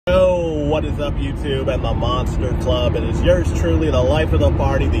What is up, YouTube and the Monster Club? It is yours truly, the life of the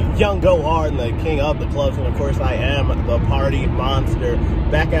party, the young go hard and the king of the clubs, and of course I am the party monster,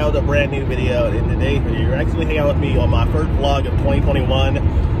 back out with a brand new video. In today's video, you're actually hanging out with me on my first vlog of 2021.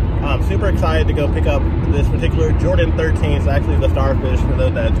 I'm super excited to go pick up this particular Jordan 13. It's actually the StarFish, for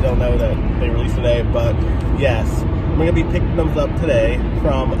those that don't know that they released today. But yes, I'm going to be picking them up today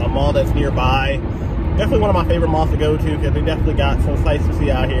from a mall that's nearby. Definitely one of my favorite malls to go to because they definitely got some sights to see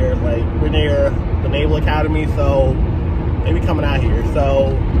out here. Like, we're near the Naval Academy, so maybe coming out here.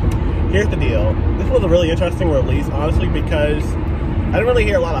 So here's the deal. This was a really interesting release, honestly, because I didn't really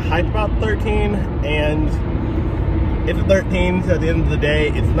hear a lot of hype about 13, and it's a 13, so at the end of the day,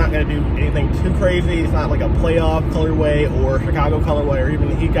 it's not going to do anything too crazy. It's not like a playoff colorway or Chicago colorway or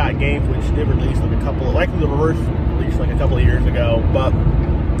even He Got Games, which did release like a couple of, like the reverse release like a couple of years ago. But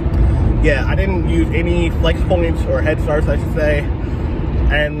yeah, I didn't use any flex points or head starts, I should say.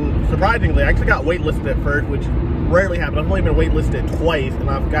 And surprisingly, I actually got waitlisted at first, which rarely happens. I've only been waitlisted twice, and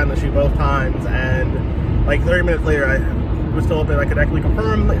I've gotten the shoe both times. And like 30 minutes later, I was told that I could actually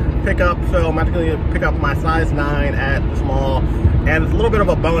confirm pickup. So I'm actually going to pick up my size 9 at this mall. And it's a little bit of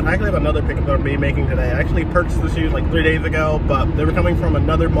a bonus. I actually have another pickup that I'm be making today. I actually purchased the shoes like 3 days ago, but they were coming from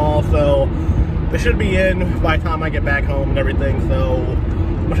another mall, so they should be in by the time I get back home and everything. So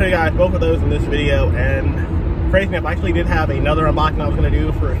I'm gonna show you guys both of those in this video. And crazy enough, I actually did have another unboxing I was gonna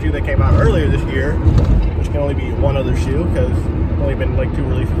do for a shoe that came out earlier this year, which can only be one other shoe because it's only been like 2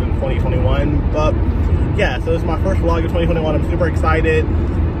 releases in 2021. But yeah, so this is my first vlog of 2021. I'm super excited. I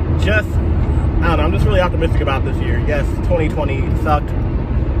don't know, I'm just really optimistic about this year. Yes, 2020 sucked.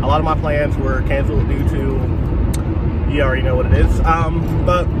 A lot of my plans were canceled due to, you already know what it is.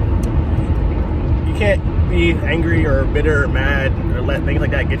 But you can't be angry or bitter or mad or let things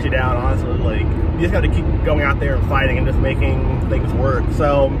like that get you down, honestly. Like, you just got to keep going out there and fighting and just making things work.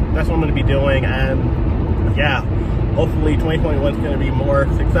 So that's what I'm going to be doing. And yeah, hopefully 2021 is going to be more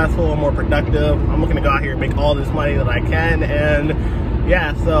successful and more productive. I'm looking to go out here and make all this money that I can. And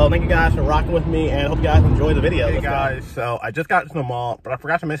yeah, so thank you guys for rocking with me, and hope you guys enjoy the video. Hey guys, so I just got to the mall, but I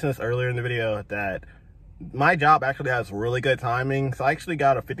forgot to mention this earlier in the video that my job actually has really good timing. So I actually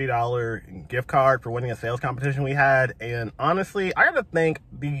got a $50 gift card for winning a sales competition we had. And honestly, I gotta thank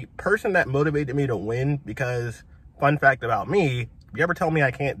the person that motivated me to win, because fun fact about me, if you ever tell me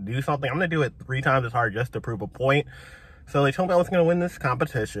I can't do something, I'm gonna do it 3 times as hard just to prove a point. So they told me I was gonna win this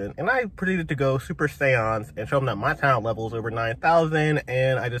competition, and I proceeded to go super seance and show them that my talent level is over 9,000,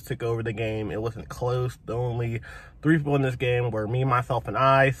 and I just took over the game. It wasn't close. The only 3 people in this game were me, myself, and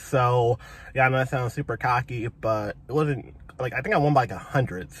I. So yeah, I know that sounds super cocky, but it wasn't, like, I think I won by like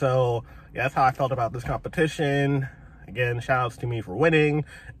 100. So yeah, that's how I felt about this competition. Again, shout outs to me for winning.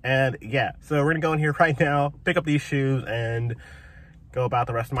 And yeah, so we're gonna go in here right now, pick up these shoes, and go about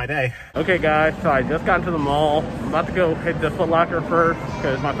the rest of my day. Okay guys, so I just got into the mall. I'm about to go hit the Foot Locker first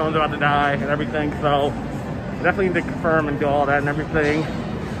because my phone's about to die and everything. So I definitely need to confirm and do all that and everything.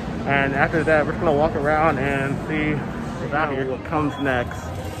 And after that, we're just gonna walk around and see what's out here, what comes next.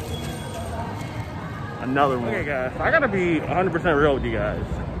 Another one. Okay guys, so I gotta be 100% real with you guys.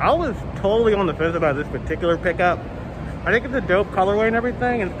 I was totally on the fence about this particular pickup. I think it's a dope colorway and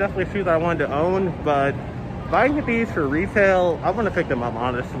everything, and it's definitely shoes I wanted to own, but if I can get these for retail, I'm gonna pick them up,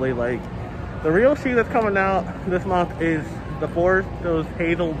 honestly. Like, the real shoe that's coming out this month is the Force, those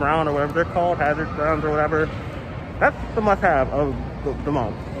hazel brown or whatever they're called, hazard browns or whatever. That's the must-have of the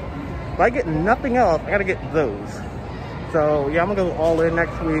month. If I get nothing else, I gotta get those. So yeah, I'm gonna go all in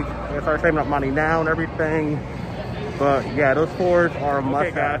next week. I'm gonna start saving up money now and everything. But yeah, those 4s are a must-have.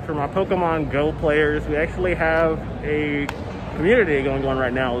 Okay guys, for my Pokemon Go players, we actually have a community going on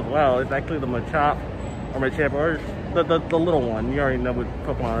right now as well. It's actually the Machop, or Machamp, or the little one. You already know what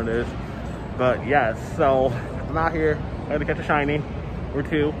Pokemon it is. But yes, so I'm out here. I got to catch a shiny, or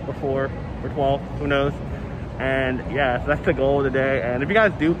 2, or 4, or 12, who knows. And yeah, so that's the goal of the day. And if you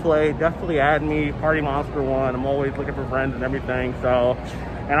guys do play, definitely add me, Party Monster 1. I'm always looking for friends and everything. So,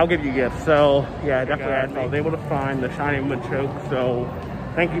 and I'll give you gifts. So yeah, definitely add me. I was able to find the shiny Machoke. So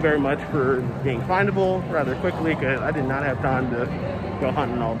thank you very much for being findable rather quickly, because I did not have time to go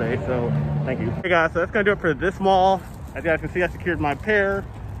hunting all day. So thank you. Hey guys, so that's gonna do it for this mall. As you guys can see, I secured my pair.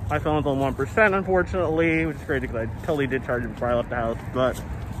 My phone's on 1%, unfortunately, which is crazy because I totally did charge it before I left the house. But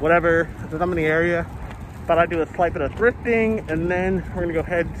whatever, since I'm in the area, thought I'd do a slight bit of thrifting, and then we're gonna go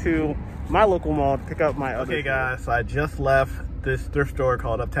head to my local mall to pick up my other. Okay guys, so I just left this thrift store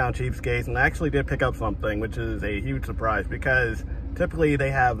called Uptown Cheapskates, and I actually did pick up something, which is a huge surprise because typically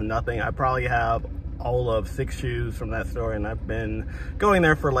they have nothing. I probably have all of 6 shoes from that store, and I've been going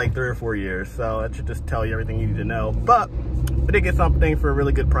there for like 3 or 4 years, so that should just tell you everything you need to know. But we did get something for a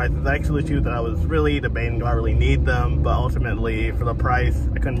really good price. It's actually shoes that I was really debating, do I really need them? But ultimately, for the price,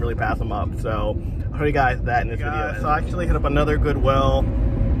 I couldn't really pass them up. So I'll show you guys that in this video. So I actually hit up another Goodwill,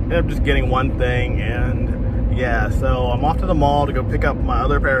 ended up just getting one thing, and yeah, so I'm off to the mall to go pick up my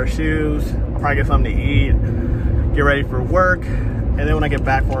other pair of shoes. I'll probably get something to eat, get ready for work, and then when I get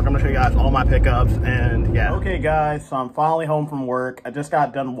back from work, I'm gonna show you guys all my pickups, and yeah. Okay guys, so I'm finally home from work. I just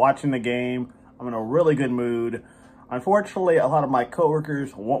got done watching the game. I'm in a really good mood. Unfortunately, a lot of my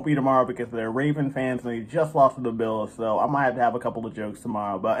coworkers won't be tomorrow because they're Raven fans and they just lost to the Bills, so I might have to have a couple of jokes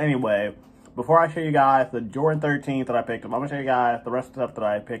tomorrow. But anyway, before I show you guys the Jordan 13th that I picked up, I'm gonna show you guys the rest of the stuff that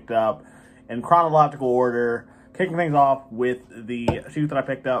I picked up in chronological order. Kicking things off with the shoes that I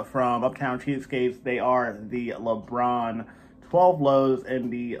picked up from Uptown Cheapskates. They are the LeBron 12 lows in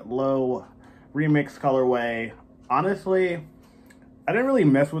the low remix colorway. Honestly, I didn't really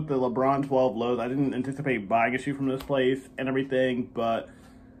mess with the LeBron 12 lows. I didn't anticipate buying a shoe from this place and everything, but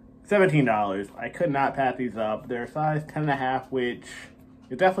 $17. I could not pass these up. They're size 10.5, which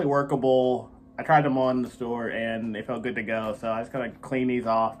is definitely workable. I tried them on in the store and they felt good to go, so I just gotta clean these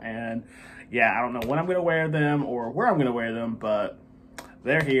off. And yeah, I don't know when I'm gonna wear them or where I'm gonna wear them, but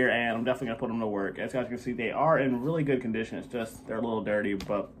they're here and I'm definitely gonna put them to work. As you guys can see, they are in really good condition. It's just they're a little dirty,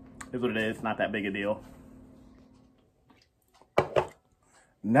 but it's what it is. Not that big a deal.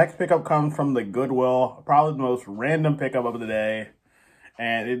 Next pickup comes from the Goodwill, probably the most random pickup of the day.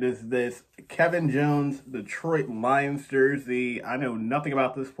 And it is this Kevin Jones Detroit Lions jersey. I know nothing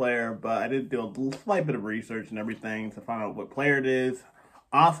about this player, but I did do a slight bit of research and everything to find out what player it is.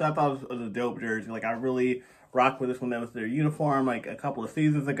 Honestly, I thought it was a dope jersey. Like, I really rocked with this when that was their uniform like a couple of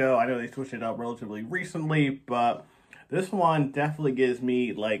seasons ago. I know they switched it up relatively recently, but this one definitely gives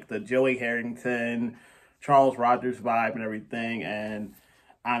me like the Joey Harrington, Charles Rogers vibe and everything. And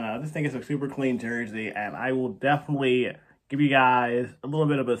I don't know, I just think it's a super clean jersey, and I will definitely give you guys a little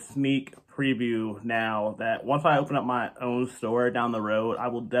bit of a sneak preview now that once I open up my own store down the road, I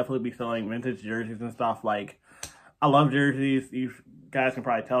will definitely be selling vintage jerseys and stuff. Like, I love jerseys. You guys can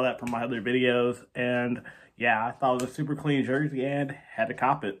probably tell that from my other videos. And yeah, I thought it was a super clean jersey and had to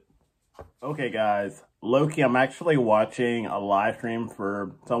cop it. Okay guys, low-key, I'm actually watching a live stream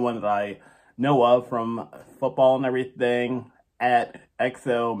for someone that I know of from football and everything at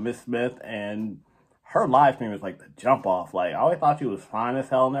XO Miss Smith, and her live stream is like the jump off. Like, I always thought she was fine as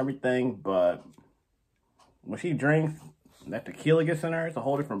hell and everything, but when she drinks, that tequila gets in her, it's a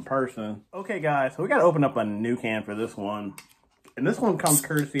whole different person. Okay guys, so we gotta open up a new can for this one. And this one comes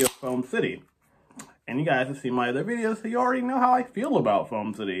courtesy of Foam City. And you guys have seen my other videos, so you already know how I feel about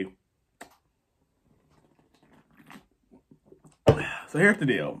Foam City. So here's the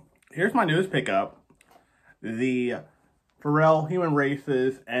deal. Here's my newest pickup. The Pharrell Human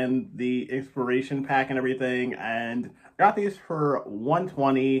Races and the Inspiration Pack and everything. And I got these for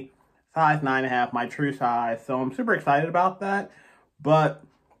 $120, size 9.5, my true size. So I'm super excited about that. But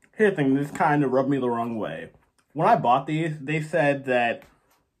here's the thing, this kind of rubbed me the wrong way. When I bought these, they said that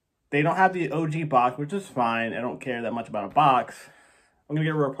they don't have the OG box, which is fine. I don't care that much about a box. I'm going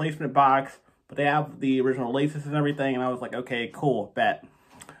to get a replacement box, but they have the original laces and everything. And I was like, okay, cool, bet.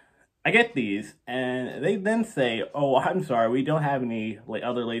 I get these, and they then say, oh, I'm sorry, we don't have any like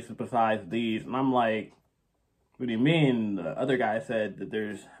other laces besides these. And I'm like, what do you mean? The other guy said that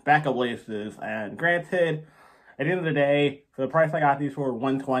there's backup laces. And granted, at the end of the day, for the price I got these for,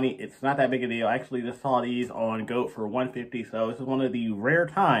 $120, it's not that big a deal. I actually just saw these on GOAT for $150, so this is one of the rare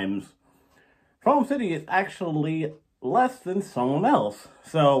times Foam City is actually less than someone else.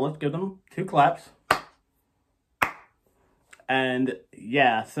 So let's give them 2 claps. And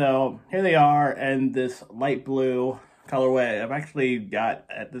yeah, so here they are in this light blue colorway. I've actually got,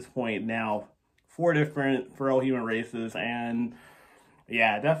 at this point now, 4 different Pharrell Human Races. And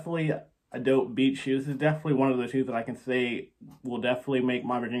yeah, definitely a dope beach shoe. This is definitely one of the shoes that I can say will definitely make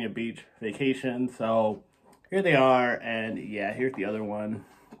my Virginia Beach vacation. So here they are. And yeah, here's the other one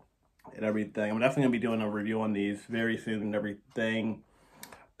and everything. I'm definitely going to be doing a review on these very soon and everything.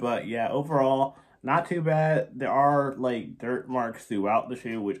 But yeah, overall, not too bad. There are like dirt marks throughout the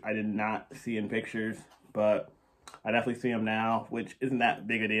shoe, which I did not see in pictures, but I definitely see them now, which isn't that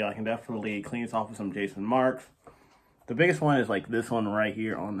big a deal. I can definitely clean this off with some Jason marks. The biggest one is like this one right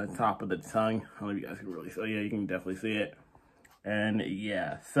here on the top of the tongue. I don't know if you guys can really see. Yeah, you can definitely see it. And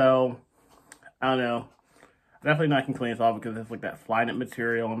yeah, so I don't know. Definitely not can clean this off because it's like that Flyknit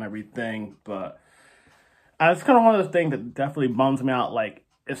material and everything. But it's kind of one of those things that definitely bums me out. Like,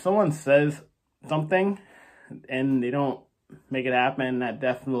 if someone says something and they don't make it happen, that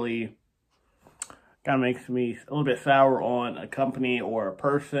definitely kind of makes me a little bit sour on a company or a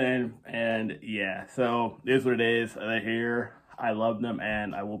person. And yeah, so it is what it is. They're here. I love them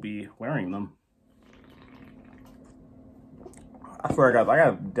and I will be wearing them. I swear, guys,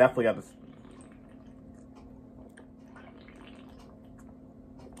 I definitely got this.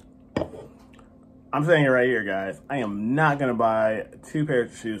 I'm saying it right here, guys. I am not going to buy 2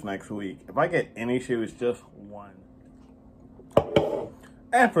 pairs of shoes next week. If I get any shoes, just 1.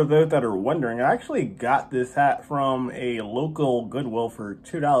 And for those that are wondering, I actually got this hat from a local Goodwill for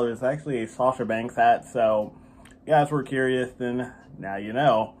 $2. It's actually a Sasha Banks hat, so if you guys were curious, then now you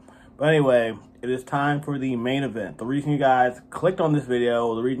know. But anyway, it is time for the main event. The reason you guys clicked on this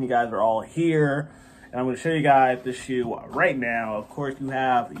video, the reason you guys are all here, and I'm going to show you guys the shoe right now. Of course, you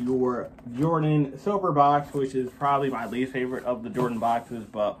have your Jordan Silver box, which is probably my least favorite of the Jordan boxes,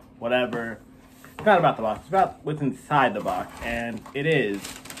 but whatever. It's not about the box, it's about what's inside the box, and it is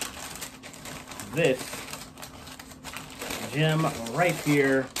this gem right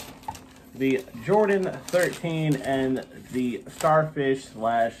here, the Jordan 13 and the Starfish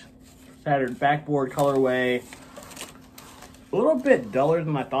 / Shattered Backboard colorway. A little bit duller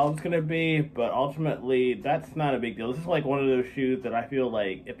than I thought it was going to be, but ultimately, that's not a big deal. This is like one of those shoes that I feel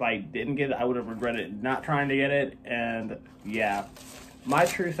like if I didn't get it, I would have regretted not trying to get it, and yeah. My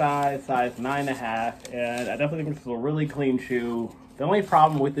true size 9.5, and I definitely think this is a really clean shoe. The only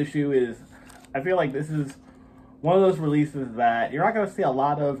problem with this shoe is I feel like this is one of those releases that you're not going to see a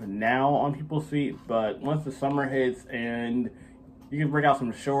lot of now on people's feet, but once the summer hits and you can break out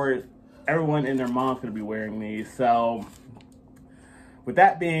some shorts, everyone and their mom's going to be wearing these. So with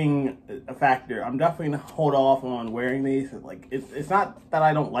that being a factor, I'm definitely going to hold off on wearing these. Like it's not that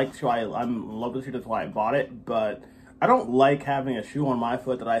I don't like the shoe. I'm in love with the shoe, that's why I bought it, but I don't like having a shoe on my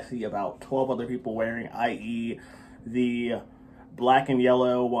foot that I see about 12 other people wearing, i.e. the black and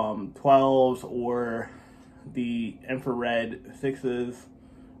yellow 12s or the infrared 6s,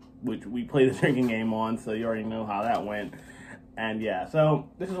 which we played the drinking game on, so you already know how that went. And yeah, so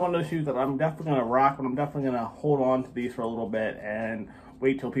this is one of those shoes that I'm definitely going to rock, but I'm definitely going to hold on to these for a little bit and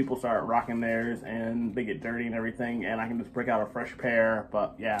wait till people start rocking theirs and they get dirty and everything, and I can just break out a fresh pair.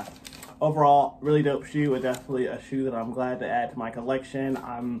 But yeah, overall, really dope shoe, and definitely a shoe that I'm glad to add to my collection.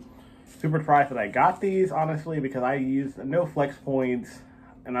 I'm super surprised that I got these, honestly, because I used no flex points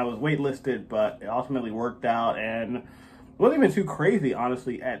and I was waitlisted, but it ultimately worked out, and it wasn't even too crazy,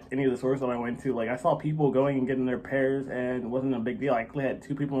 honestly, at any of the stores that I went to. Like, I saw people going and getting their pairs, and it wasn't a big deal. I actually had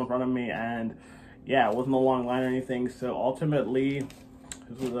 2 people in front of me, and yeah, it wasn't a long line or anything. So ultimately,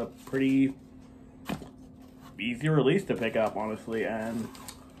 this was a pretty easy release to pick up, honestly, and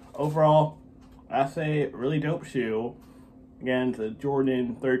overall, I say really dope shoe. Again, it's a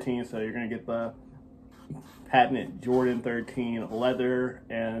Jordan 13, so you're going to get the patented Jordan 13 leather,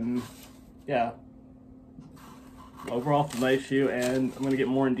 and yeah, overall it's a nice shoe, and I'm going to get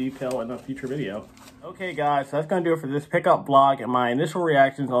more in detail in a future video. Okay guys, so that's going to do it for this pickup vlog and my initial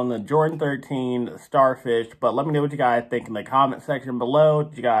reactions on the Jordan 13 Starfish. But let me know what you guys think in the comment section below.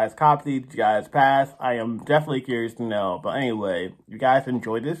 Did you guys copy? Did you guys pass? I am definitely curious to know. But anyway, if you guys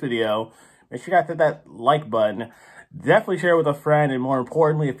enjoyed this video, make sure you guys hit that like button. Definitely share it with a friend, and more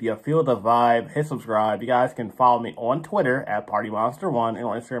importantly, if you feel the vibe, hit subscribe. You guys can follow me on Twitter at PartyMonster1 and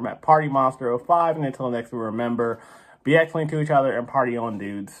on Instagram at PartyMonster05. And until next, remember, be excellent to each other and party on,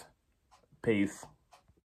 dudes. Peace.